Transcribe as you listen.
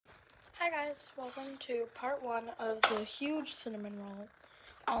Hi guys, welcome to part 1 of the huge cinnamon roll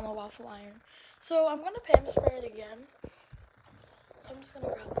on the waffle iron. So I'm going to pan spray it again. So I'm just going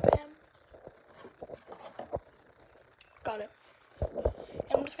to grab the pan. Got it.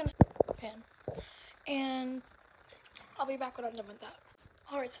 And I'm just going to the pan. And I'll be back when I'm done with that.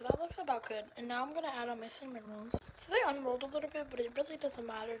 Alright, so that looks about good. And now I'm going to add on my cinnamon rolls. So they unrolled a little bit, but it really doesn't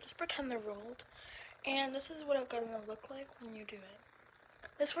matter. Just pretend they're rolled. And this is what it's going to look like when you do it.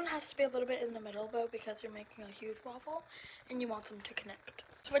 This one has to be a little bit in the middle though because you're making a huge waffle and you want them to connect.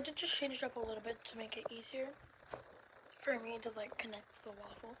 So I did just change it up a little bit to make it easier for me to connect the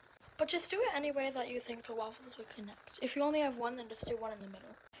waffle. But just do it any way that you think the waffles would connect. If you only have one, then just do one in the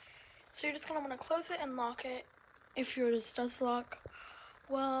middle. So you're just going to want to close it and lock it if yours does lock.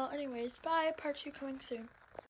 Well, anyways, bye. Part 2 coming soon.